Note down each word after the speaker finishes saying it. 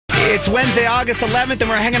It's Wednesday, August 11th, and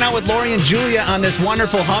we're hanging out with Lori and Julia on this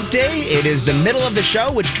wonderful hump day. It is the middle of the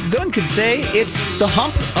show, which one could say it's the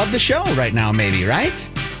hump of the show right now, maybe, right?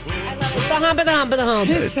 It's the hump of the hump of the hump.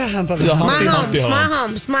 It's the hump of the hump. My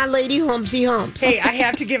humps, my lady humpsy humps. Hey, I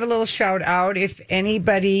have to give a little shout out. If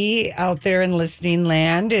anybody out there in listening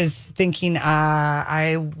land is thinking,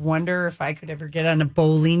 I wonder if I could ever get on a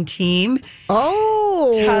bowling team.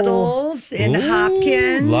 Oh. Tuttles in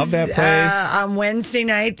Hopkins. Love that place. On Wednesday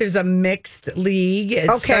night, there's a mixed league.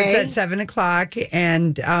 It starts at 7 o'clock.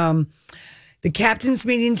 And the captain's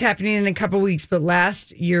meeting's happening in a couple weeks. But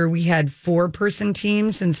last year, we had 4-person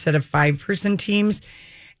teams instead of 5-person teams.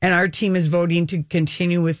 And our team is voting to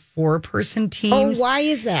continue with 4-person teams. Oh, why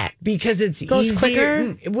is that? Because it goes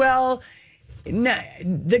easier. quicker? Well, no,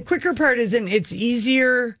 the quicker part isn't. It's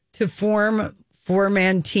easier to form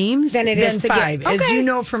 4-man teams than it is to 5. get, As you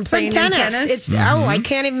know from playing tennis. It's I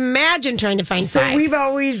can't even imagine trying to find 5. So we've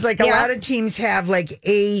always, a lot of teams have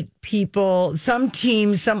 8 people. Some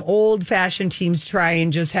teams, some old-fashioned teams try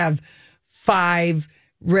and just have 5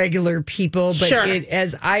 regular people. But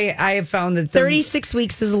as I have found that 36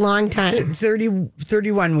 weeks is a long time.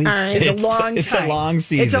 31 weeks is a long time. It's a long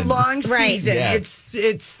season. It's a long season. Yes.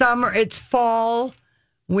 It's summer. It's fall,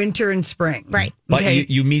 winter, and spring. Right. But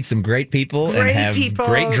you meet some great people and have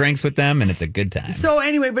great drinks with them, and it's a good time. So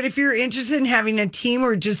anyway, but if you're interested in having a team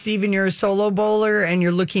or just even you're a solo bowler and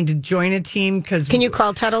you're looking to join a team, because can you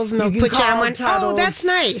call Tuttles and they'll put you on one? Tuttles. Oh, that's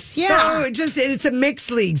nice. Yeah. So it's a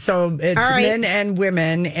mixed league. So it's men and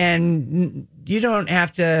women, and you don't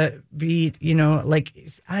have to be,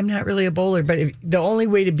 I'm not really a bowler, but the only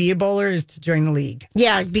way to be a bowler is to join the league.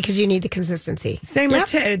 Yeah, because you need the consistency. Same with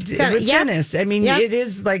tennis. I mean, it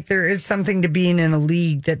is there is something to being in a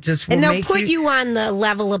league that just will and they'll put you on the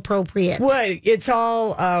level appropriate. Well, it's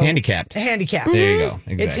all handicapped. There you go.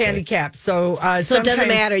 Exactly. It's handicapped. So it doesn't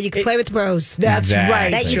matter. You can play with the bros. That's right.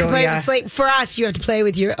 That you can play with, for us, you have to play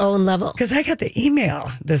with your own level. Because I got the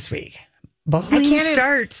email this week. Bowling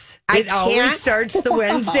starts. It always starts the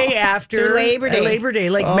Wednesday after Labor Day.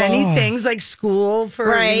 Many things, like school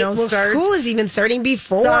starts. School is even starting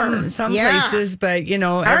before. Some places, but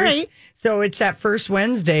all right. So it's that first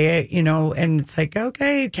Wednesday, and it's like,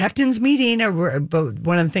 okay, captain's meeting. But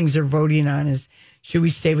one of the things they're voting on is, should we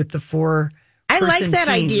stay with the 4-person I like that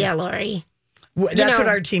team? Idea, Lori. That's what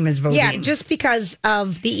our team is voting. Yeah, just because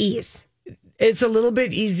of the ease. It's a little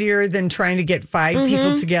bit easier than trying to get 5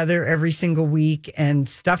 people together every single week, and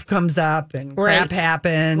stuff comes up and crap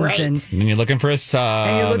happens. Right. And you're looking for a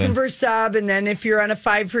sub. And then if you're on a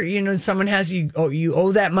 5, someone has you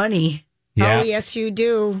owe that money. Yeah. Oh, yes, you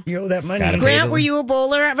do. You owe that money. Grant, were you a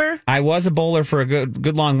bowler ever? I was a bowler for a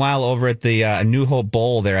good long while over at the New Hope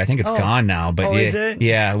Bowl there. I think it's gone now. But is it?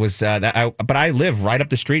 Yeah, it was. But I live right up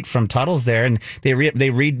the street from Tuttle's there, and they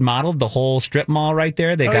remodeled the whole strip mall right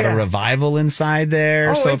there. They got a revival inside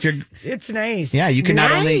there. So it's nice. Yeah, you can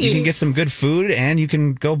not only you can get some good food and you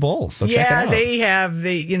can go bowl. So check it out. They have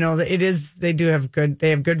they do have good.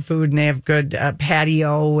 They have good food and they have good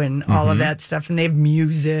patio and all of that stuff, and they have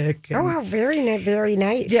music. And, very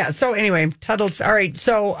nice. Yeah. So anyway, Tuttles. All right.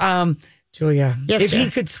 So, Julia, yes, if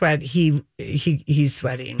he could sweat, he's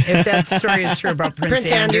sweating. If that story is true about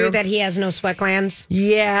Prince Andrew, that he has no sweat glands.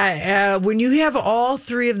 Yeah. When you have all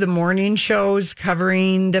 3 of the morning shows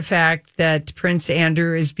covering the fact that Prince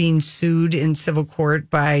Andrew is being sued in civil court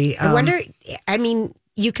by, I wonder. I mean,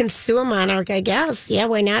 you can sue a monarch, I guess. Yeah,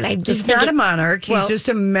 why not? He's not a monarch. He's just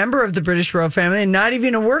a member of the British royal family and not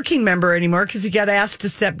even a working member anymore because he got asked to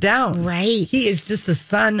step down. Right. He is just the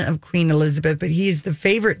son of Queen Elizabeth, but he is the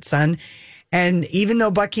favorite son. And even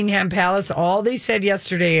though Buckingham Palace, all they said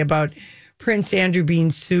yesterday about Prince Andrew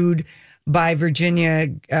being sued by Virginia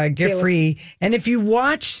Giuffre. And if you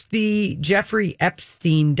watch the Jeffrey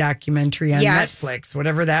Epstein documentary on Netflix,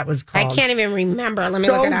 whatever that was called. I can't even remember. Let me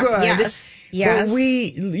look it up. Good. Yes. But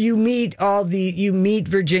you meet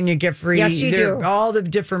Virginia Giuffre. Yes, you do. All the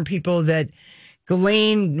different people that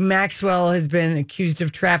Ghislaine Maxwell has been accused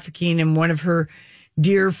of trafficking, and one of her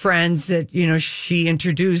dear friends that, she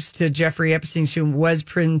introduced to Jeffrey Epstein, who was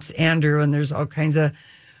Prince Andrew, and there's all kinds of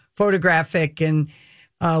photographic and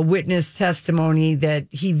witness testimony that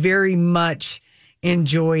he very much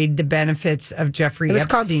enjoyed the benefits of Jeffrey Epstein. It was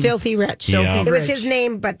called Filthy Rich. Yeah. It was his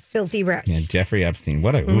name, but Filthy Rich. Yeah, Jeffrey Epstein.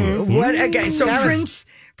 What a guy. So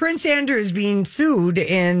Prince Andrew is being sued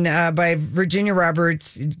by Virginia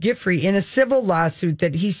Roberts Giuffre in a civil lawsuit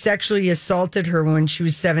that he sexually assaulted her when she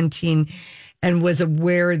was 17 and was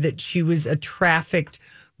aware that she was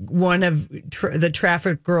one of the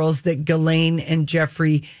trafficked girls that Ghislaine and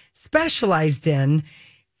Jeffrey specialized in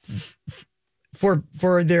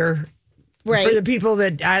for their Right. For the people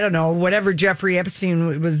that, I don't know, whatever Jeffrey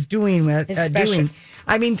Epstein was doing doing.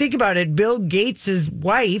 I mean, think about it. Bill Gates'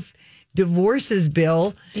 wife divorces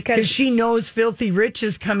Bill because she knows Filthy Rich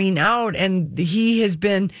is coming out, and he has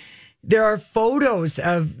been. There are photos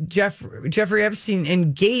of Jeffrey Epstein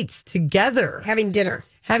and Gates together having dinner,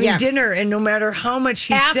 and no matter how much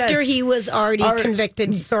he says, after he was already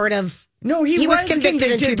convicted, sort of. No, he was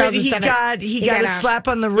convicted in 2007. But he got a slap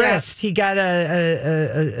on the wrist. He got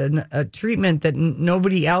a treatment that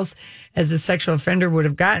nobody else as a sexual offender would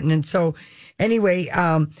have gotten. And so, anyway,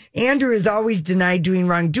 Andrew has always denied doing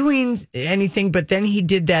wrongdoings, anything, but then he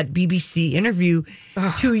did that BBC interview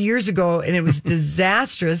 2 years ago, and it was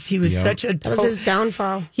disastrous. He was that was his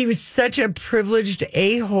downfall. He was such a privileged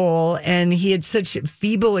a-hole, and he had such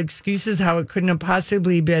feeble excuses how it couldn't have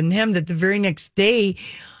possibly been him that the very next day,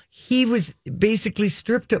 he was basically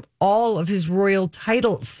stripped of all of his royal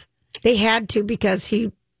titles. They had to because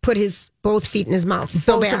he put his both feet in his mouth.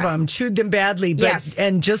 So Both bad. of them chewed them badly. But, yes.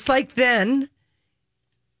 And just like then,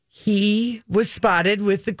 he was spotted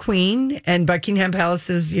with the Queen, and Buckingham Palace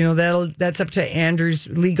is, that's up to Andrew's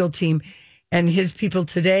legal team and his people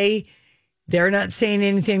today. They're not saying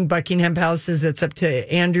anything. Buckingham Palace says it's up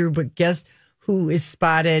to Andrew, but guess who is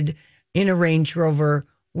spotted in a Range Rover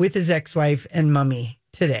with his ex-wife and mummy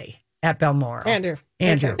today at Balmoral? Andrew.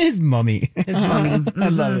 His mummy. His mummy. I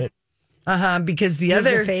love it. Because the He's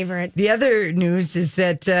other the favorite. The other news is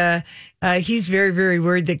that he's very, very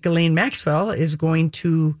worried that Ghislaine Maxwell is going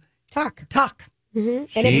to talk. Mm-hmm.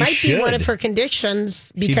 And it might be one of her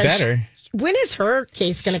conditions because she better. When is her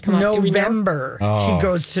case going to come up? November. Oh. She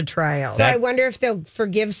goes to trial. So I wonder if they'll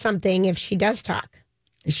forgive something if she does talk.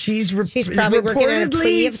 She's probably working on a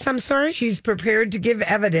plea of some sort. She's prepared to give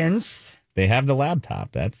evidence. They have the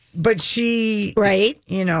laptop. But she, right?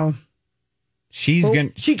 She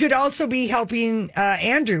could also be helping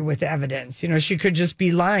Andrew with evidence. She could just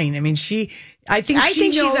be lying. I mean, I think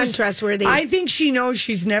she's untrustworthy. I think she knows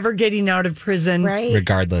she's never getting out of prison, right?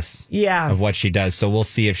 Regardless, of what she does. So we'll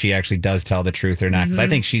see if she actually does tell the truth or not. Because I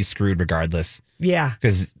think she's screwed regardless. Yeah,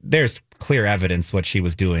 because there's clear evidence what she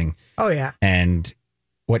was doing. Oh yeah, and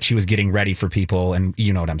what she was getting ready for people, and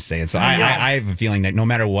you know what I'm saying. So I have a feeling that no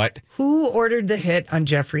matter what, who ordered the hit on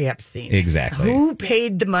Jeffrey Epstein, exactly, who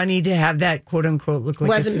paid the money to have that quote unquote look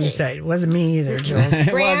like a suicide? It wasn't me either, Jules.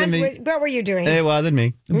 It wasn't me. What were you doing? It wasn't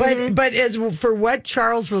me. But as for what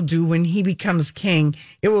Charles will do when he becomes king,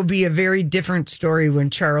 it will be a very different story when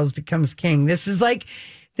Charles becomes king. This is like.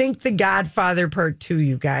 Think The Godfather Part 2,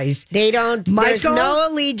 you guys. There's no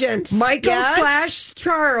allegiance. Michael /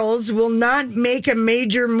 Charles will not make a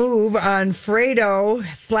major move on Fredo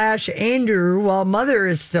 / Andrew while Mother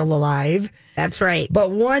is still alive. That's right.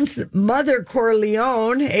 But once Mother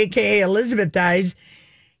Corleone, a.k.a. Elizabeth, dies,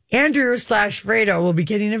 Andrew / Fredo will be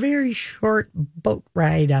getting a very short boat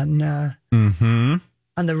ride on the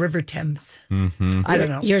River Thames. Mm-hmm. I don't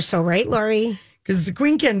know. You're so right, Lori. Because the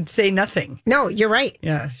Queen can say nothing. No, you're right.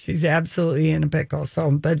 Yeah, she's absolutely in a pickle. So,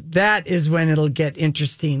 but that is when it'll get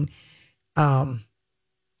interesting. When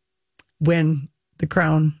The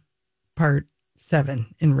Crown Part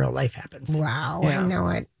 7 in real life happens. Wow, I know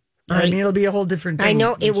it. I mean, it'll be a whole different thing. I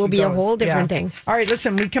know it will be a whole different thing. All right,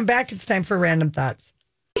 listen, we come back. It's time for Random Thoughts.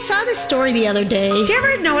 I saw this story the other day. Did you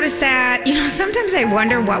ever notice that? Sometimes I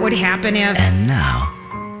wonder what would happen if... And now...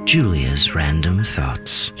 Julia's Random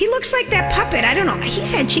Thoughts. He looks like that puppet. I don't know.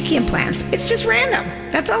 He's had cheeky implants. It's just random.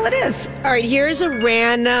 That's all it is. All right, here's a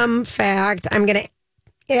random fact. I'm going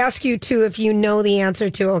to ask you two if you know the answer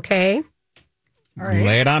to, okay? All right.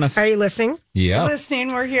 Lay it on us. Are you listening? Yeah. We're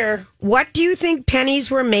listening. We're here. What do you think pennies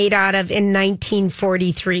were made out of in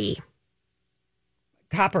 1943?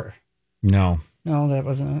 Copper. No, that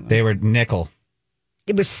wasn't it. they were nickel.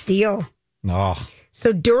 It was steel. Oh.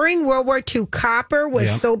 So during World War II, copper was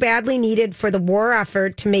so badly needed for the war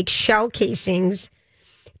effort to make shell casings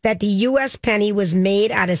that the U.S. penny was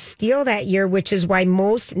made out of steel that year, which is why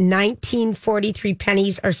most 1943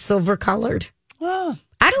 pennies are silver colored. Oh.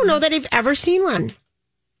 I don't know that I've ever seen one.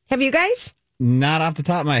 Have you guys? Not off the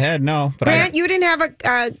top of my head, no. But Grant, you didn't have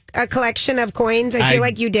a collection of coins? I feel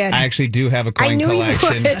like you did. I actually do have a coin knew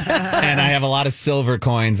collection. you would. And I have a lot of silver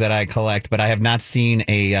coins that I collect, but I have not seen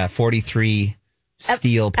a 43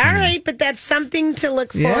 steel penny. All right, but that's something to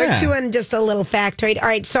look forward to, and just a little factoid. All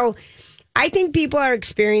right, so I think people are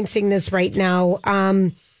experiencing this right now.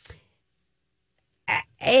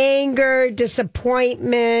 Anger,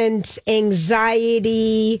 disappointment,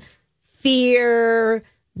 anxiety, fear,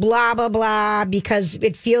 blah, blah, blah, because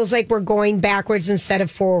it feels like we're going backwards instead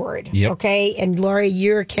of forward. Yep. Okay? And Lori,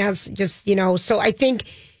 you're just, so I think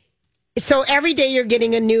So every day you're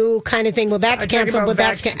getting a new kind of thing. Well, that's canceled, but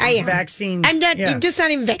that's I am. Vaccine. I'm not just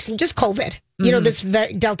not even vaccine, just COVID. You know, this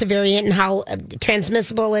Delta variant and how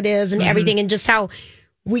transmissible it is and everything, and just how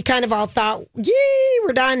we kind of all thought, yay,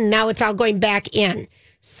 we're done. Now it's all going back in.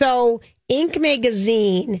 So Inc.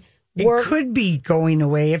 magazine. It could be going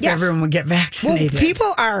away if everyone would get vaccinated. Well,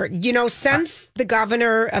 people are, since the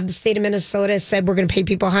governor of the state of Minnesota said we're going to pay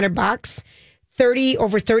people $100,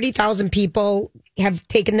 over 30,000 people have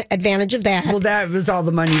taken advantage of that. Well, that was all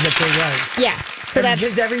the money that there was. Yeah. So that's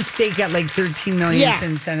because every state got like 13 million to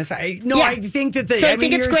incentivize. I think that I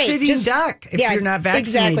think it's you're great. Sitting duck if you're not vaccinated.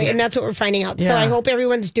 Exactly, and that's what we're finding out. So I hope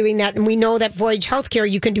everyone's doing that, and we know that Voyage Healthcare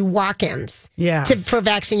you can do walk-ins. For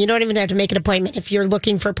vaccine, you don't even have to make an appointment if you're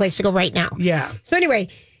looking for a place to go right now. Yeah. So anyway,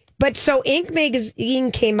 so Inc.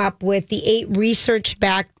 magazine came up with the 8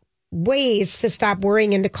 research-backed ways to stop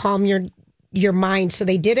worrying and to calm your mind. So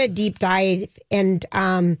they did a deep dive, and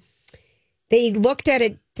they looked at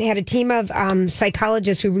it. They had a team of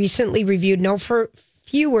psychologists who recently reviewed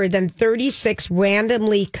fewer than 36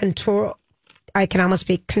 randomly controlled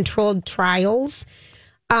trials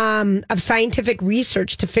of scientific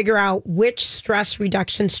research to figure out which stress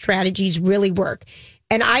reduction strategies really work.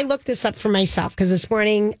 And I looked this up for myself because this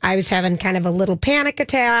morning I was having kind of a little panic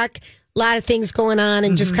attack, a lot of things going on,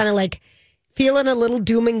 and just kind of like feeling a little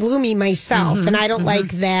doom and gloomy myself. And I don't like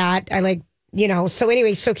that. I like, so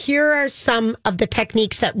anyway, so here are some of the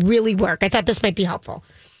techniques that really work. I thought this might be helpful.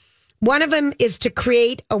 One of them is to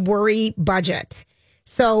create a worry budget.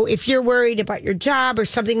 So if you're worried about your job or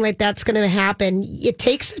something like that's going to happen, it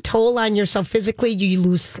takes a toll on yourself physically. You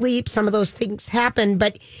lose sleep. Some of those things happen.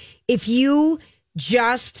 But if you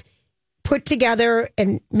just put together,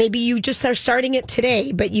 and maybe you just are starting it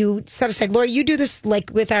today, but you set aside, Laura, you do this like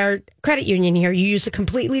with our credit union here. You use a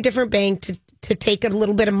completely different bank to take a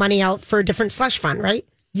little bit of money out for a different slush fund, right?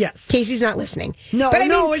 Yes. Casey's not listening. No,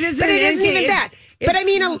 it isn't. But it isn't even that. But I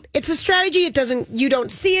mean, it's a strategy. You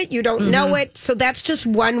don't see it. You don't know it. So that's just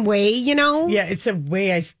one way, Yeah, it's a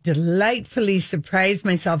way I delightfully surprise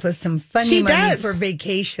myself with some funny money for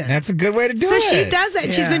vacation. That's a good way to do it. So she does it.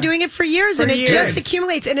 Yeah. She's been doing it for years, and it just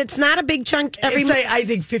accumulates. And it's not a big chunk every month. I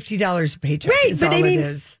think $50 a paycheck. Right, but I mean, it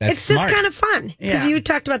is. It's just kind of fun because you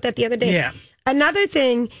talked about that the other day. Yeah. Another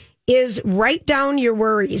thing is write down your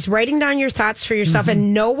worries. Writing down your thoughts for yourself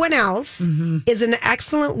and no one else is an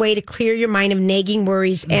excellent way to clear your mind of nagging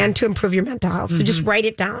worries and to improve your mental health. So just write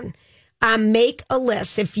it down. Make a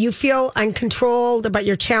list. If you feel uncontrolled about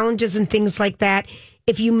your challenges and things like that,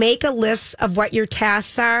 if you make a list of what your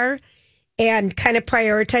tasks are and kind of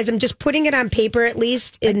prioritize them, just putting it on paper at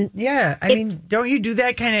least. I mean, don't you do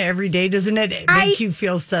that kind of every day? Doesn't it make you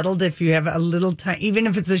feel settled if you have a little time, even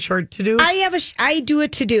if it's a short to do? I do a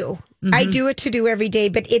to do. I do a to do every day,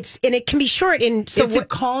 but it can be short. And so it's a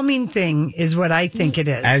calming thing, is what I think it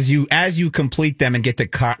is. As you complete them and get to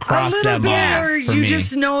cross them off, or you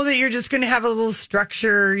just know that you're just going to have a little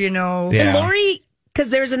structure, And Lori, because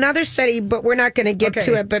there's another study, but we're not going to get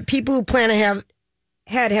to it. But people who plan to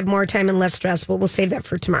have more time and less stress, but we'll save that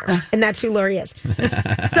for tomorrow. And that's who Lori is.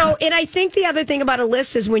 And I think the other thing about a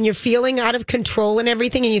list is when you're feeling out of control and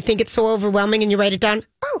everything and you think it's so overwhelming and you write it down,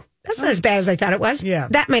 that's not as bad as I thought it was. Yeah.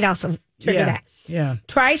 That might also trigger that. Yeah.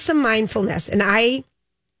 Try some mindfulness. And I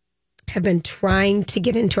have been trying to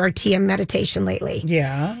get into our TM meditation lately.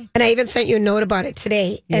 Yeah. And I even sent you a note about it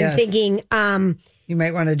today and thinking, you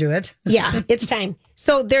might want to do it. Yeah, it's time.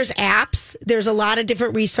 So there's apps, there's a lot of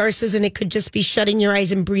different resources, and it could just be shutting your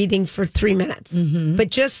eyes and breathing for 3 minutes. But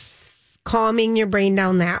just calming your brain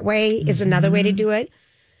down that way is another way to do it.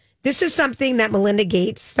 This is something that Melinda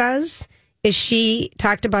Gates does, is she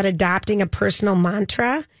talked about adopting a personal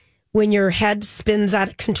mantra when your head spins out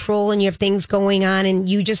of control and you have things going on and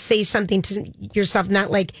you just say something to yourself, not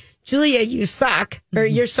like, Julia, you suck, or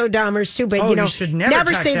you're so dumb or stupid. You should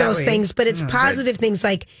never say those way. things, but it's positive things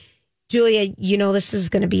like, Julia, this is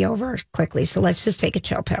going to be over quickly, so let's just take a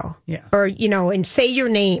chill pill. Yeah. Or, and say your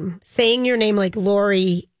name. Saying your name like,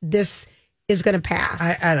 Lori, this is going to pass.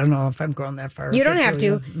 I don't know if I'm going that far. You don't have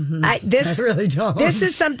to. I really don't. This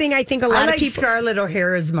is something I think a lot of people... Scarlett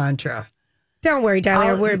O'Hara's mantra. Don't worry, darling.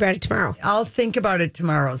 I'll worry about it tomorrow. I'll think about it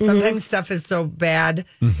tomorrow. Sometimes stuff is so bad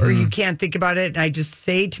or you can't think about it. And I just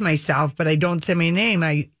say to myself, but I don't say my name.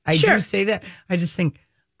 I do say that. I just think...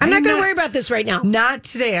 I'm not going to worry about this right now. Not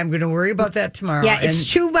today. I'm going to worry about that tomorrow. Yeah,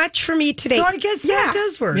 it's too much for me today. So I guess that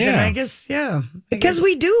does work. Yeah. And I guess, because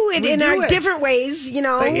we do it in our different ways,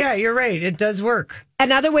 But yeah, you're right. It does work.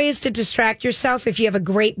 Another way is to distract yourself. If you have a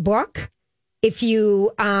great book, if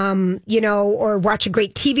you, or watch a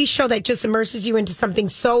great TV show that just immerses you into something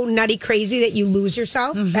so nutty crazy that you lose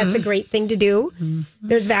yourself. Mm-hmm. That's a great thing to do. Mm-hmm.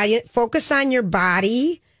 There's value. Focus on your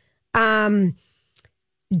body.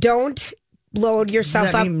 Don't load yourself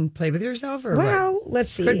Does that up. mean play with yourself, or well,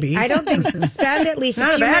 let's see. Could be. I don't think spend at least a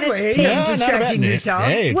not few a bad minutes way. paying. Distracting yourself.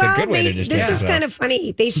 Hey, it's a good way to distract This yourself. is kind of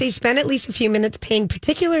funny. They say spend at least a few minutes paying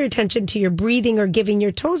particular attention to your breathing or giving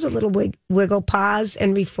your toes a little wiggle, pause,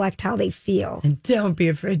 and reflect how they feel. And don't be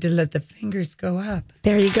afraid to let the fingers go up.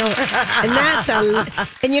 There you go.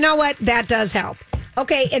 And you know what? That does help.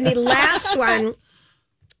 Okay, and the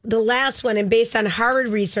last one, and based on Harvard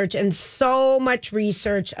research and so much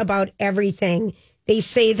research about everything, they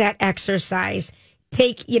say that exercise,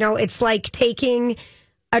 it's like taking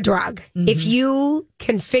a drug. Mm-hmm. If you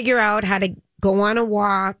can figure out how to go on a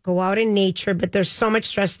walk, go out in nature, but there's so much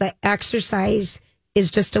stress that exercise is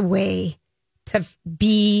just a way to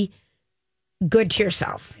be good to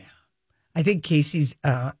yourself. Yeah. I think Casey's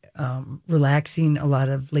relaxing a lot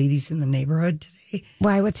of ladies in the neighborhood today.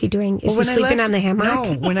 Why? What's he doing? Is he sleeping on the hammock?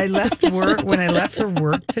 No. When I left her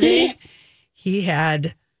work today, he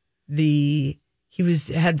had the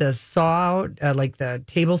saw out, like the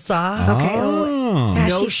table saw. Okay. Oh.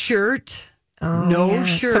 No shirt. Shirt.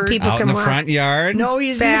 So people Out can in the walk. front yard? No,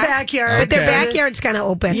 he's in the backyard. But their backyard's kind of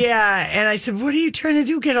open. Yeah, and I said, what are you trying to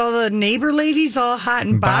do? Get all the neighbor ladies all hot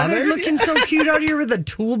and bothered? Looking so cute out here with a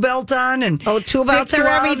tool belt on. And tool belts are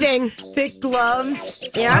everything. Thick gloves.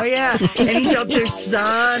 Yeah. Oh, yeah. And he's out there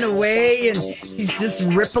sawing away, and he's just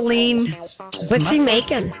rippling. What's he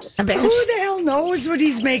making? A bench? Who the hell knows what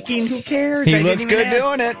he's making? Who cares? He looks good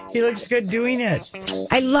doing it. He looks good doing it.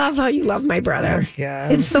 I love how you love my brother. Oh,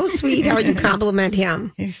 God. It's so sweet how you compliment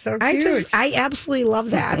him. He's so cute. I absolutely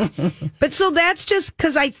love that. But so that's just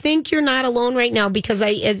because I think you're not alone right now, because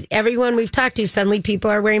everyone we've talked to, suddenly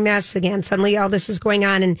people are wearing masks again. Suddenly all this is going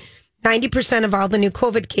on, and 90% of all the new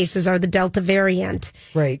COVID cases are the Delta variant.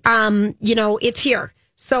 Right. It's here.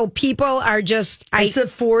 So people are just... It's a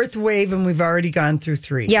fourth wave, and we've already gone through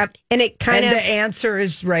 3. Yep. And it kind of... the answer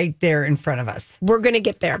is right there in front of us. We're going to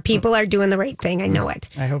get there. People are doing the right thing. I know it.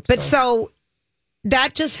 I hope so. But so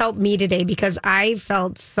that just helped me today, because I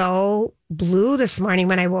felt so blue this morning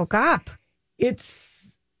when I woke up. It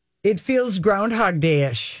feels Groundhog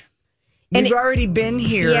Day-ish. You've already been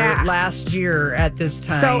here last year at this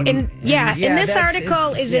time. So, and this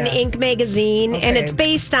article is in Inc. magazine, and it's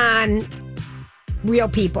based on real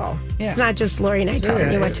people. Yeah. It's not just Lori and I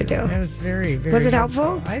telling you what to do. It was very, very Was it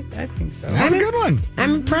helpful? I think so. That's a good one.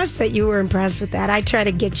 I'm impressed that you were impressed with that. I try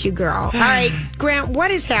to get you, girl. All right, Grant,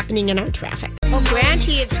 what is happening in our traffic? Oh,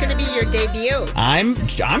 Granty, it's going to be your debut.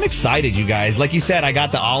 I'm excited, you guys. Like you said, I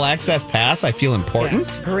got the all access pass. I feel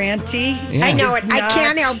important. Yeah. Granty. Yeah. I know it. I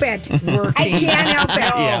can't help it. I can't help it.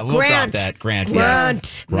 Yeah, we'll drop that. Grant.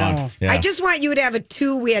 Grunt. No. Yeah. I just want you to have a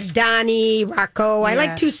 2. We have Donnie, Rocco. I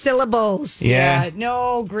like 2 syllables. Yeah.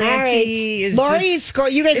 No, Granty is Lori, just...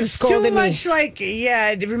 you guys have scolded me. Too much like,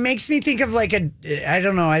 it makes me think of like I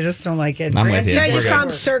don't know. I just don't like it. I'm with you. I just call him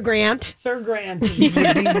Sir Grant. Sir Grant is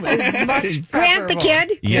much Grant the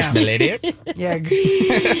kid? Yes, my lady.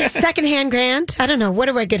 Yeah. Secondhand Grant? I don't know. What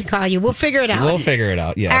am I going to call you? We'll figure it out. We'll figure it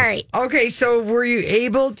out, yeah. All right. Okay, so were you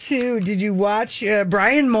able to, did you watch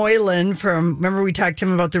Brian Moylan remember we talked to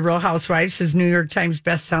him about The Real Housewives, his New York Times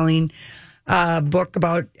bestselling book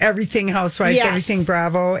about everything Housewives, everything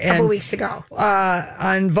Bravo. A couple weeks ago.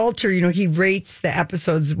 On Vulture, he rates the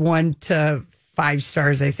episodes 1 to 5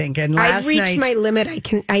 stars, I think. And I've reached my limit.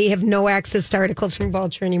 I have no access to articles from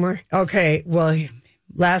Vulture anymore. Okay, well,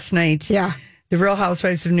 last night, The Real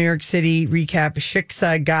Housewives of New York City recap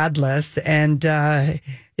Shiksa Godless, and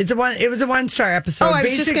it was a 1-star episode. Oh, I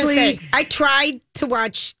was just going to say, I tried to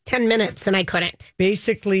watch 10 minutes and I couldn't.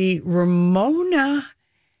 Basically, Ramona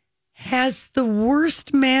has the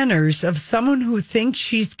worst manners of someone who thinks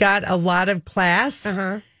she's got a lot of class.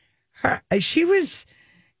 She was...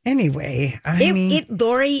 Anyway,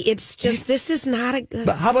 Lori, it's just, this is not a good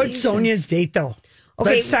But how about season. Sonia's date, though?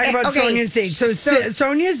 Okay, let's talk about Sonia's date. So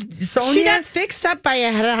Sonia, she got fixed up by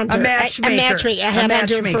a headhunter. A matchmaker. A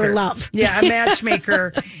headhunter for love. Yeah, a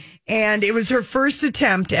matchmaker. And it was her first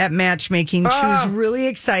attempt at matchmaking. She was really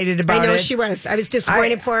excited about it. I know she was. I was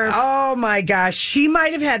disappointed for her. Oh, my gosh. She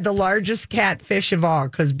might have had the largest catfish of all,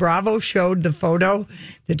 because Bravo showed the photo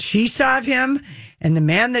that she saw of him, and the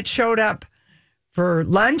man that showed up for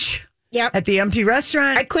lunch at the empty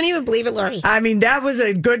restaurant. I couldn't even believe it, Lori. I mean, that was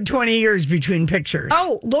a good 20 years between pictures.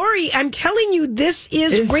 Oh, Lori, I'm telling you, this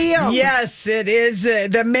is real. Yes, it is.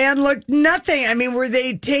 The man looked nothing. I mean, was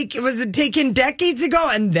it taken decades ago?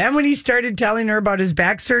 And then when he started telling her about his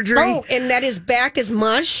back surgery. Oh, and that his back is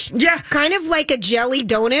mush? Yeah. Kind of like a jelly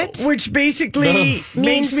donut. Which basically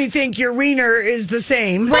makes me think your wiener is the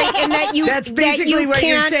same. Right, and that you... That's basically what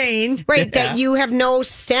you're saying. Right, that you have no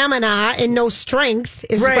stamina and no strength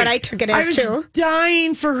is what I took it as, I was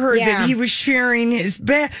dying for her that he was sharing his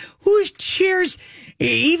back. Who shares...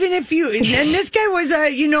 Even if you, and this guy was a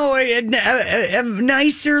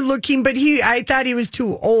nicer looking, but I thought he was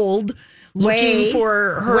too old looking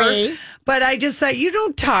for her. But I just thought, you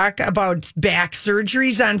don't talk about back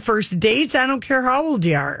surgeries on first dates. I don't care how old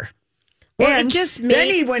you are. Well, and it just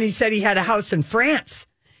then when he said he had a house in France,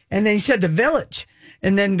 and then he said the village,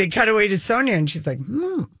 and then they cut away to Sonia, and she's like,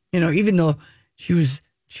 even though she was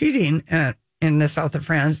cheating in the south of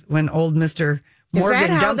France when old Mr. Morgan is that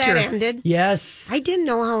how dumped that her. ended? Yes. I didn't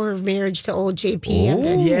know how her marriage to old JP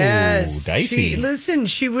ended. Yes. Dicey.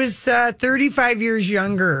 She was 35 years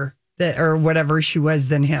younger or whatever she was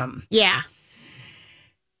than him. Yeah.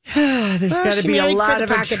 There's got to be a lot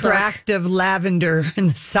of attractive lavender in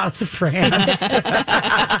the south of France.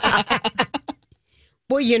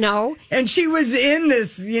 Well, And she was in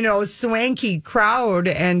this, swanky crowd,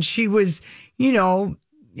 and she was, in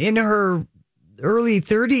her early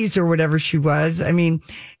 30s or whatever she was. I mean,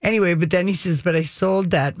 anyway, but then he says, but I sold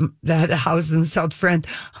that house in South France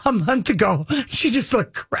a month ago. She just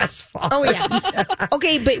looked crestfallen. Oh, yeah.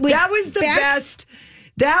 Okay, but that was the best.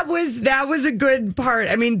 That was a good part.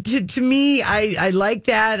 I mean, to me, I like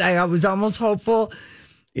that. I was almost hopeful.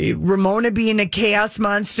 Ramona being a chaos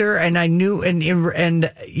monster, and I knew, and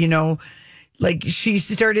like she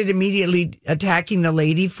started immediately attacking the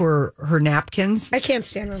lady for her napkins. I can't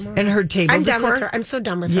stand Ramona. And her table I'm decor. done with her. I'm so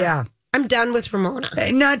done with her. Yeah. I'm done with Ramona.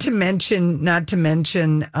 Not to mention that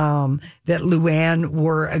Luann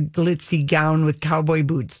wore a glitzy gown with cowboy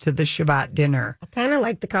boots to the Shabbat dinner. I kind of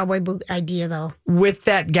like the cowboy boot idea, though. With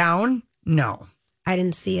that gown? No. I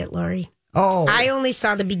didn't see it, Lori. Oh. I only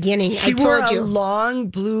saw the beginning. She I told wore you. a long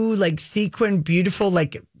blue, sequin, beautiful,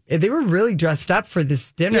 they were really dressed up for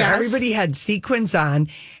this dinner. Yes. Everybody had sequins on,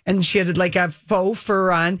 and she had a faux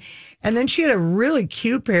fur on. And then she had a really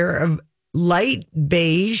cute pair of light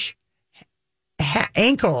beige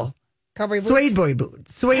ankle Cowboy boots? Suede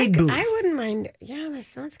boots. I wouldn't mind. Yeah, that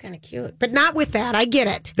sounds kind of cute. But not with that. I get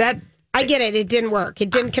it. I get it. It didn't work. It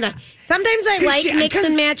didn't connect. Sometimes I like mix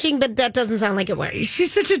and matching, but that doesn't sound like it works.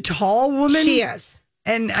 She's such a tall woman. She is.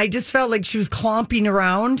 And I just felt like she was clomping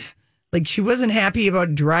around. Like she wasn't happy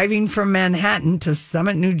about driving from Manhattan to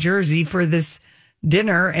Summit, New Jersey for this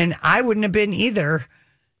dinner. And I wouldn't have been either.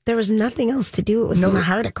 There was nothing else to do. It was in the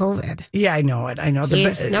heart of COVID. Yeah, I know it.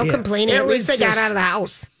 No complaining. At least I got out of the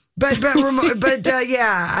house. But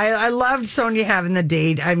I loved Sonia having the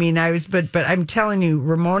date. I mean, but I'm telling you,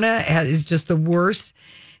 Ramona is just the worst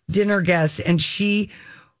dinner guest, and she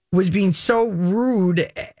was being so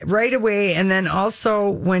rude right away. And then also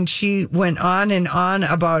when she went on and on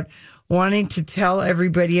about wanting to tell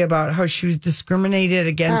everybody about how she was discriminated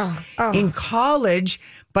against in college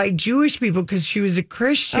by Jewish people because she was a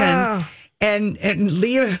Christian. And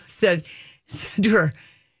Leah said to her,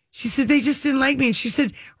 she said, they just didn't like me. And she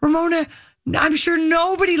said, Ramona, I'm sure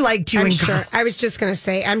nobody liked you in college. I was just going to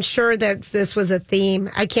say, I'm sure that this was a theme.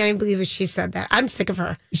 I can't even believe she said that. I'm sick of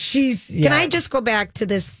her. Can I just go back to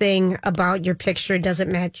this thing about your picture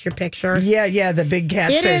doesn't match your picture? Yeah, the big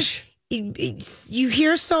catfish. You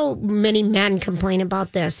hear so many men complain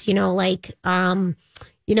about this, so-and-so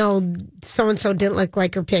didn't look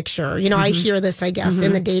like her picture. I hear this, I guess,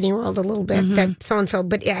 in the dating world a little bit, that so-and-so.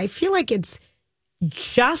 But yeah, I feel like it's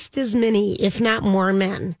just as many, if not more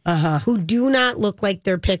men who do not look like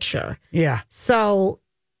their picture. Yeah. So,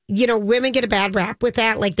 women get a bad rap with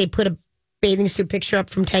that. Like they put a bathing suit picture up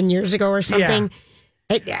from 10 years ago or something.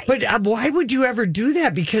 Yeah. But why would you ever do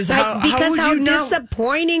that? Because how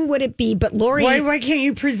disappointing would it be? But Lori, why can't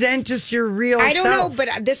you present just your real self? I don't know,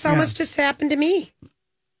 but this almost just happened to me.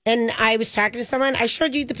 And I was talking to someone. I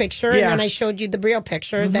showed you the picture, and then I showed you the real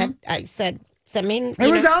picture that I said. It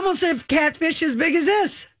was almost a catfish as big as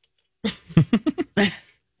this. Well,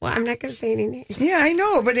 I'm not going to say any names. Yeah, I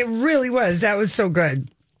know, but it really was. That was so good.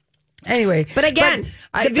 Anyway. But again,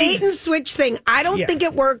 the bait and switch thing, I don't think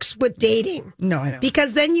it works with dating. No, I know.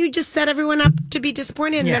 Because then you just set everyone up to be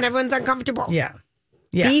disappointed, and then everyone's uncomfortable. Yeah.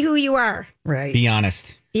 Be who you are. Right. Be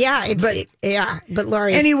honest. Yeah, but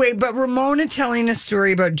Lori. Anyway, but Ramona telling a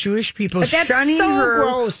story about Jewish people shunning her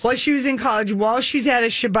gross. while she was in college, while she's at a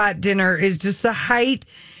Shabbat dinner, is just the height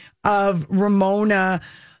of Ramona,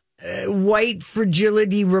 white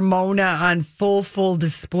fragility Ramona on full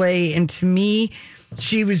display. And to me,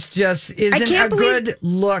 she was just isn't a good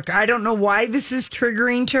look. I don't know why this is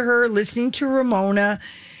triggering to her, listening to Ramona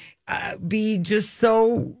be just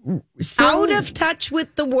so out of touch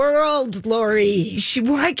with the world, Lori.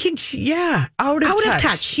 Why can she? Yeah, out of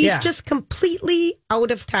touch. She's just completely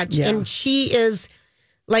out of touch, and she is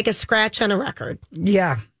like a scratch on a record.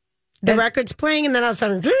 Yeah, the record's playing, and then all of a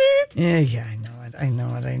sudden, yeah, I know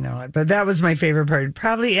it. But that was my favorite part.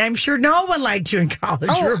 Probably, I'm sure no one liked you in college,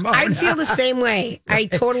 Ramona. I feel the same way. I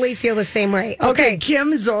totally feel the same way. Okay,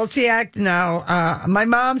 Kim Zolciak. Now, my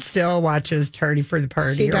mom still watches Tardy for the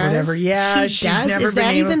Party or whatever. Yeah, she does. Never Is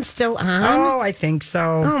that even still on? Oh, I think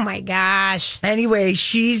so. Oh my gosh. Anyway,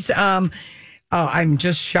 she's. I'm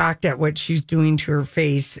just shocked at what she's doing to her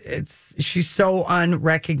face. She's so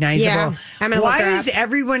unrecognizable. Yeah, I'm gonna Why look her is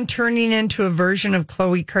everyone turning into a version of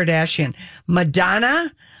Khloe Kardashian? Madonna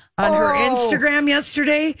on her Instagram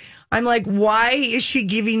yesterday. I'm like, why is she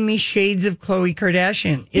giving me shades of Khloe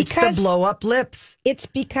Kardashian? It's the blow up lips. It's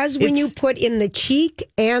because when you put in the cheek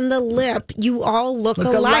and the lip, you all look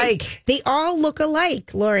alike. They all look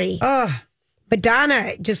alike, Lori.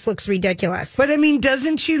 Madonna just looks ridiculous. But I mean,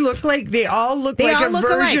 doesn't she look like they all look like a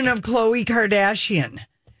version of Khloe Kardashian?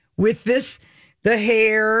 With the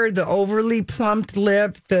hair, the overly plumped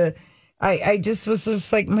lip, I just was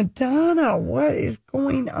just like, Madonna, what is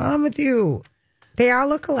going on with you? They all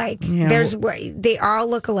look alike. Yeah. They all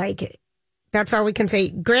look alike. That's all we can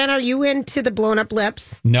say. Grant, are you into the blown up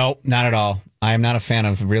lips? No, not at all. I am not a fan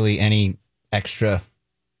of really any extra.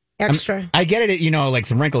 I get it, like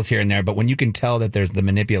some wrinkles here and there, but when you can tell that there's the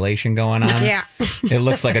manipulation going on, it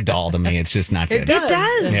looks like a doll to me. It's just not good. It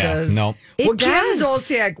does. Yeah, no. Well, Kim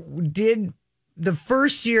Zolciak did the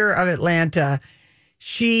first year of Atlanta.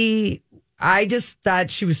 I just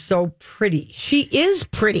thought she was so pretty. She is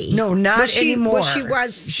pretty. No, not anymore. Well, she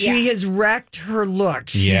was. She has wrecked her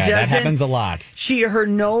look. That happens a lot. Her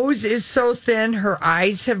nose is so thin. Her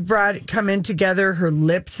eyes have come in together. Her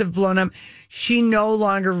lips have blown up. She no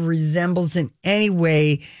longer resembles in any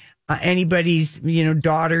way anybody's,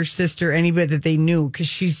 daughter, sister, anybody that they knew, because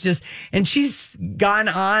she's gone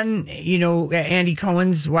on, Andy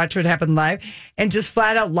Cohen's Watch What Happened Live and just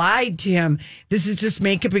flat out lied to him. This is just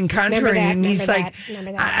makeup and contouring. And he's like,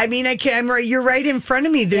 I mean, I can't, you're right in front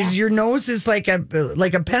of me. Your nose is like a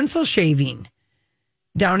pencil shaving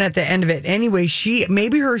down at the end of it. Anyway,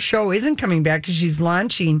 maybe her show isn't coming back because she's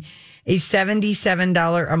launching a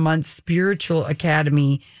 $77 a month spiritual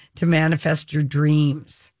academy to manifest your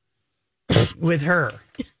dreams with her.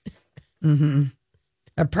 Mm-hmm.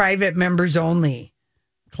 A private members only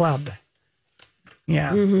club.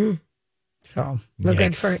 Yeah. Mm-hmm. So well,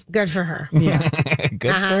 good for her. Yeah.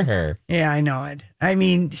 Good for her. Yeah, I know it. I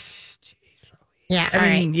mean, geez.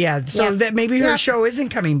 Yeah. Yeah. So that maybe her show isn't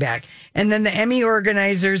coming back. And then the Emmy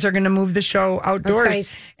organizers are going to move the show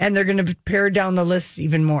outdoors and they're going to pare down the list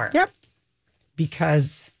even more. Yep.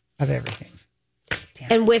 Because of everything.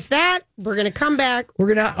 And with that, we're going to come back.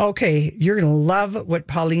 You're going to love what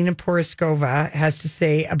Paulina Porizkova has to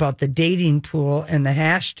say about the dating pool and the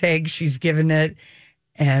hashtag she's given it.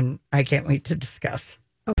 And I can't wait to discuss.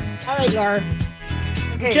 Okay. All right, Laura.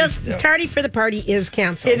 Okay, Tardy for the Party is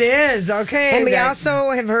canceled. It is, okay. And we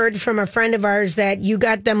also have heard from a friend of ours that you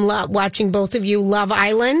got them watching, both of you, Love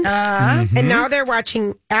Island. And now they're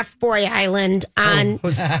watching F-Boy Island on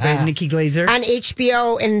Nikki Glaser. On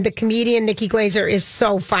HBO, and the comedian Nikki Glaser is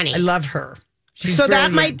so funny. I love her. She's so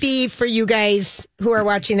brilliant. That might be for you guys who are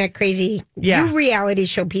watching that crazy you reality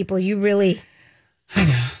show people. You really... I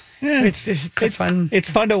know. Yeah, it's fun.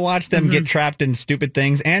 It's fun to watch them get trapped in stupid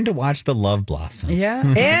things and to watch the love blossom. Yeah,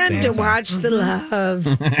 and to watch the love.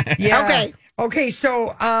 Yeah. Okay.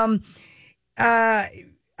 So, I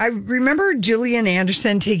remember Gillian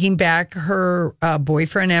Anderson taking back her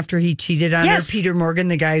boyfriend after he cheated on her. Peter Morgan,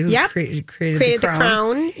 the guy who created the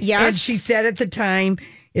Crown. Yes, and she said at the time,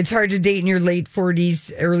 it's hard to date in your late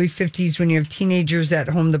 40s, early 50s when you have teenagers at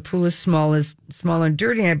home. The pool is small and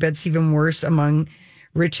dirty. And I bet it's even worse among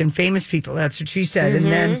rich and famous people. That's what she said. And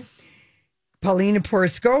then Paulina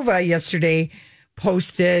Porizkova yesterday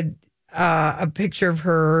posted a picture of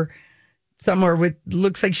her somewhere with,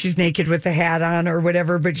 looks like she's naked with a hat on or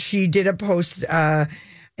whatever, but she did a post and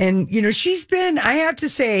she's been, I have to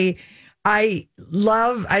say, I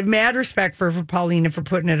have mad respect for Paulina for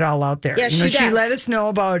putting it all out there. Yeah, she let us know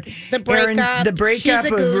about the breakup. She's a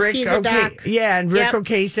goose, Rick. He's a duck. Yeah, and Rick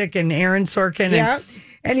Ocasek and Aaron Sorkin. Yeah.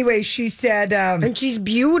 Anyway, she said... and she's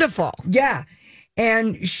beautiful. Yeah.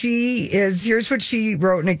 And here's what she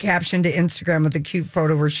wrote in a caption to Instagram with a cute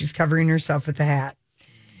photo where she's covering herself with a hat.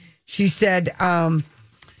 She said,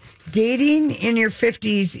 dating in your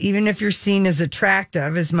 50s, even if you're seen as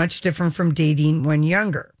attractive, is much different from dating when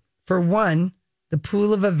younger. For one, the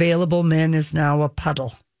pool of available men is now a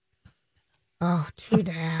puddle. Oh, true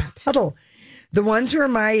that. Puddle. The ones who are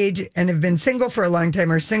my age and have been single for a long time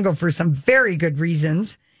are single for some very good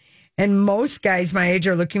reasons. And most guys my age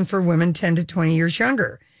are looking for women 10 to 20 years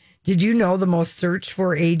younger. Did you know the most searched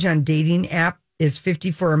for age on dating app is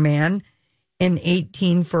 50 for a man and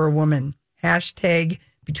 18 for a woman? Hashtag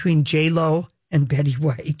between J-Lo and Betty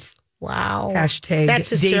White. Wow. Hashtag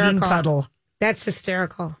That's dating puddle. That's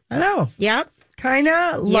hysterical. I know. Yep. Kind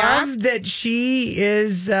of love that she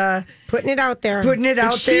is putting it out there.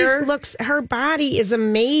 Her body is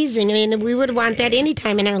amazing. I mean, we would want that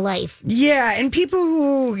anytime in our life. Yeah, and people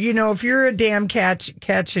who, if you're a damn catch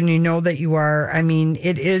and you know that you are, I mean,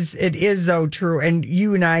 it is though true. And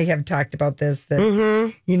you and I have talked about this, that,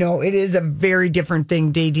 it is a very different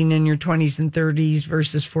thing dating in your 20s and 30s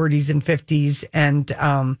versus 40s and 50s.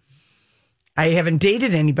 And, I haven't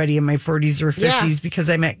dated anybody in my 40s or 50s because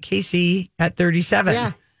I met Casey at 37.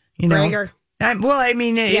 Yeah. Bragger.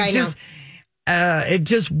 It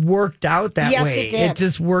just worked out that way. Yes, it did. It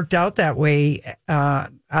just worked out that way.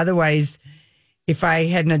 Otherwise, if I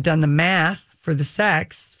hadn't have done the math for the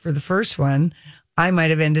sex for the first one, I might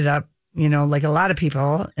have ended up, like a lot of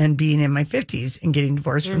people, and being in my 50s and getting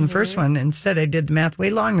divorced from the first one. Instead, I did the math way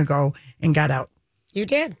long ago and got out. You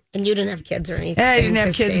did. And you didn't have kids or anything. I didn't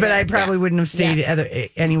have kids, but I probably wouldn't have stayed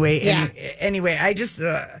anyway. Yeah. Anyway, I just...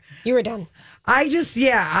 you were done. I wish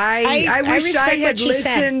I had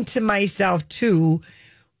listened to myself, too,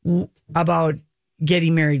 about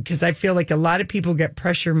getting married, because I feel like a lot of people get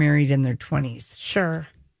pressure married in their 20s. Sure.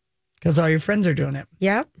 Because all your friends are doing it.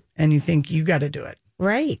 Yep. And you think you got to do it.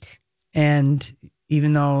 Right. And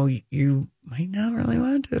even though you might not really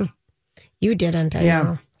want to. You didn't, I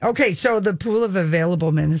know. Okay, so the pool of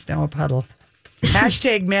available men is now a puddle.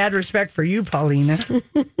 Hashtag mad respect for you, Paulina.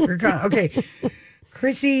 Okay.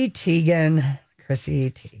 Chrissie Teigen.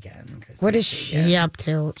 What is she up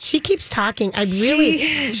to? She keeps talking. I'm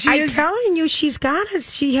telling you, she's got it.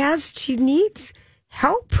 She needs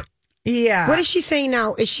help. Yeah. What is she saying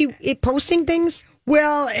now? Is she posting things?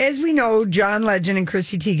 Well, as we know, John Legend and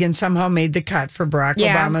Chrissie Teigen somehow made the cut for Barack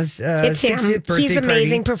Obama's 60th birthday He's an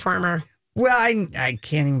amazing party. Performer. Well, I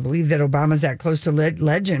can't even believe that Obama's that close to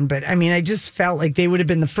Legend, but I mean, I just felt like they would have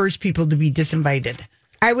been the first people to be disinvited.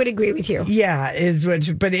 I would agree with you. Yeah,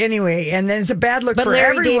 but anyway, and then it's a bad look for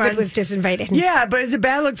everyone. But Larry David was disinvited. Yeah, but it's a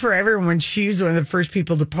bad look for everyone when she's one of the first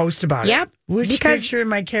people to post about it. Yep. Which picture in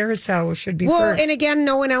my carousel should be first? Well, and again,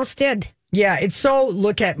 no one else did. Yeah, it's so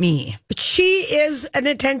look at me. She is an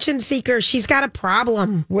attention seeker. She's got a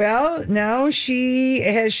problem. Well, now she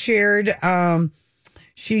has shared...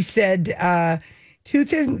 She said, two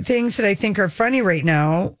things that I think are funny right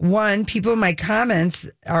now. One, people in my comments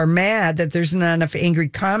are mad that there's not enough angry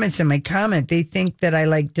comments in my comment. They think that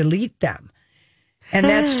I delete them. And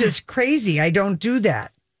that's just crazy. I don't do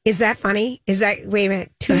that. Is that funny? Wait a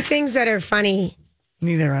minute. Two things that are funny.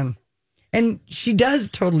 Neither one. And she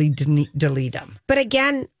does totally delete them. But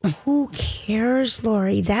again, who cares,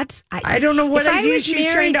 Lori? I don't know what idea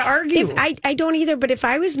she's trying to argue. I don't either. But if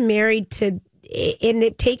I was married to... And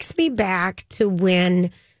it takes me back to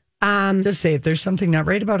when... just say it. There's something not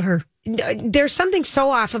right about her. There's something so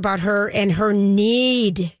off about her and her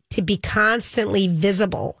need to be constantly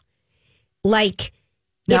visible.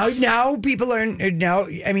 Now people are... No,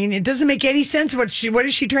 I mean, it doesn't make any sense. What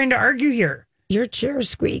is she trying to argue here? Your chair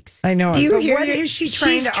squeaks. I know. Do you hear what is she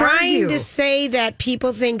trying She's to trying argue? to say that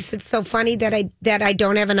people think it's so funny that I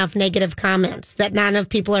don't have enough negative comments, that not enough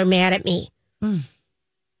people are mad at me.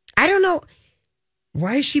 I don't know.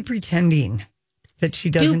 Why is she pretending that she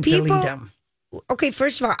doesn't delete them? Okay,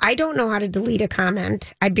 first of all, I don't know how to delete a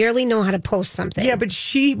comment. I barely know how to post something. Yeah, but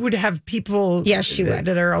she would have people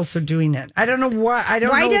that are also doing it. I don't know why.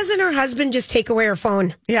 Why doesn't her husband just take away her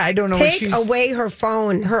phone? Yeah, I don't know. Take away her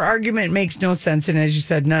phone. Her argument makes no sense. And as you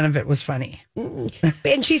said, none of it was funny.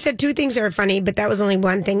 And she said two things are funny, but that was only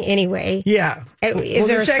one thing anyway. Yeah. Is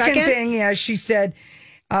there a second thing? Yeah, she said,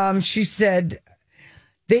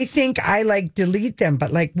 they think I delete them,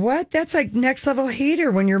 but what? That's next level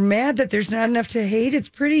hater. When you're mad that there's not enough to hate, it's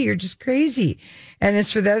pretty. You're just crazy. And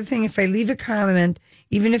as for the other thing, if I leave a comment,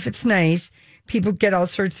 even if it's nice, people get all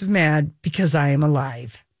sorts of mad because I am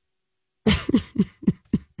alive.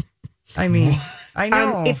 I mean, I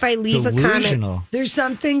know. If I leave a comment, there's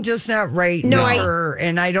something just not right with her.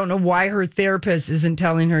 And I don't know why her therapist isn't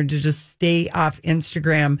telling her to just stay off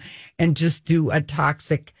Instagram and just do a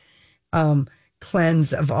toxic,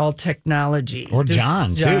 cleanse of all technology. Or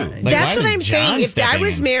John, too. Like, that's what I'm saying. If I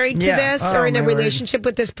was married to this or in a relationship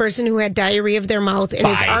with this person who had diarrhea of their mouth and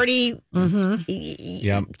is already...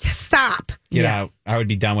 Stop. Get out. I would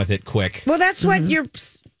be done with it quick. Well, that's what you're...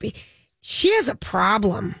 She has a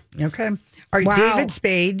problem. Okay. All right, David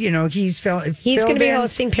Spade, he's going to be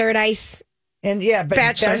hosting Paradise. And but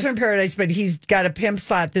Bachelor in Paradise, but he's got a pimp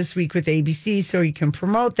slot this week with ABC, so he can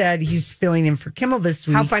promote that. He's filling in for Kimmel this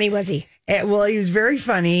week. How funny was he? Well, he was very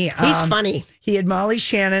funny. He's funny. He had Molly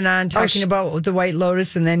Shannon on talking about the White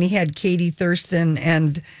Lotus, and then he had Katie Thurston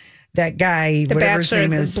and that guy, the whatever Bachelor, his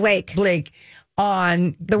name is, Blake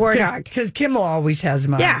on the War Dog, because Kimmel always has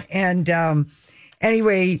him on. Yeah, and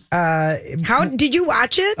anyway, how did you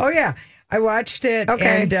watch it? Oh yeah, I watched it.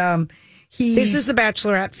 Okay, and this is the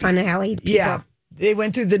Bachelorette finale. People. Yeah. They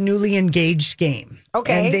went through the newly engaged game.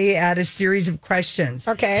 Okay. And they had a series of questions.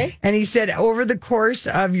 Okay. And he said, over the course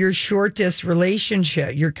of your shortest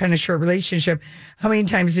relationship, your kind of short relationship, how many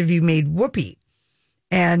times have you made whoopee?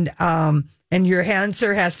 And your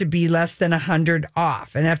answer has to be less than 100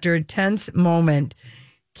 off. And after a tense moment,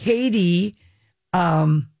 Katie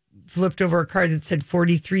flipped over a card that said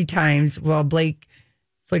 43 times, while Blake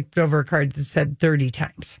flipped over a card that said 30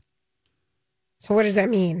 times. So what does that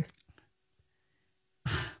mean?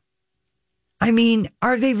 I mean,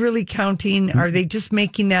 are they really counting? Are they just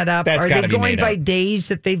making that up? Are they going by days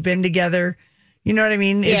that they've been together? You know what I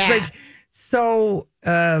mean? Yeah. It's like, so...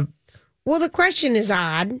 well, the question is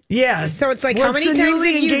odd. Yeah. So it's like, how many times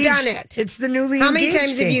have you done it? It's the newly How engaged many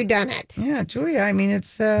times have you done it? Yeah, Julia, I mean,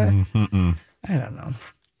 it's... I don't know.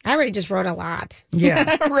 I already just wrote a lot.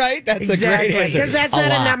 Yeah. Right? That's a great answer. Because that's not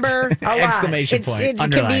a number. Exclamation point.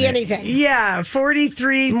 It could be anything. Yeah,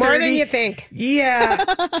 43, More 30. than you think. Yeah.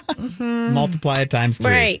 Multiply it times 3.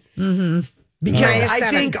 Right. Mm-hmm. Because I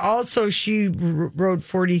think also she wrote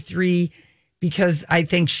 43 because I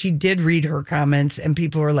think she did read her comments and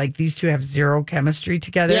people were like, these two have zero chemistry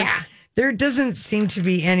together. Yeah. There doesn't seem to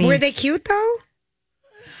be any. Were they cute though?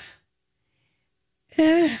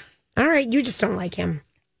 All right. You just don't like him.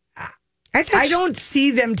 I don't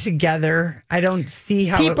see them together. I don't see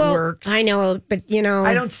how it works. I know, but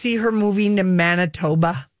I don't see her moving to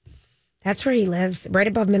Manitoba. That's where he lives, right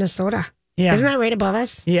above Minnesota. Yeah. Isn't that right above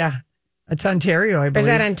us? Yeah. It's Ontario, I believe. Or is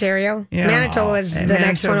that Ontario? Yeah. Manitoba is the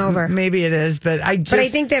next one over. Maybe it is, but I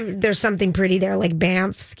think that there's something pretty there, like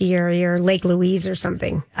Banff ski area or Lake Louise or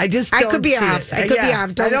something. I could be off. I could be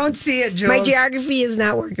off. I don't see it, Jules. My geography is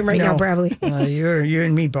not working right now, probably. You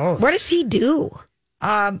and me both. What does he do?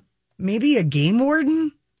 Maybe a game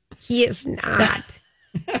warden? He is not.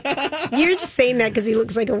 You're just saying that because he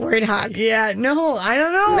looks like a word hog. Yeah, no, I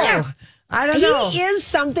don't know. No. I don't know. He is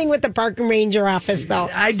something with the Park and Ranger office, though.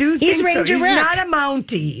 I do think he's Ranger He's Rick. not a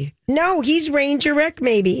Mountie. No, he's Ranger Rick,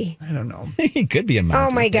 maybe. I don't know. He could be a Mountie. Oh,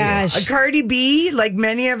 my gosh. A Cardi B, like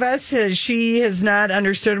many of us, she has not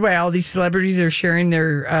understood why all these celebrities are sharing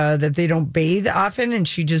their that they don't bathe often, and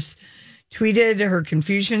she just tweeted her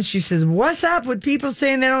confusion. She says, "What's up with people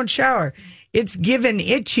saying they don't shower? It's given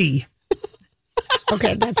itchy."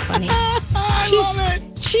 Okay, that's funny. I love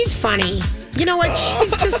it. She's funny. You know what?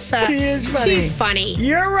 She's just fat. She is funny. She's funny.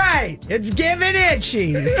 You're right. It's given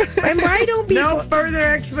itchy. And why don't people... No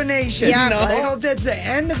further explanation. Yeah, no. I hope that's the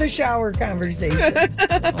end of the shower conversation.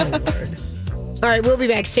 Oh, Lord. All right, we'll be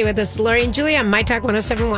back. Stay with us. Lori and Julia on My Talk 107.1.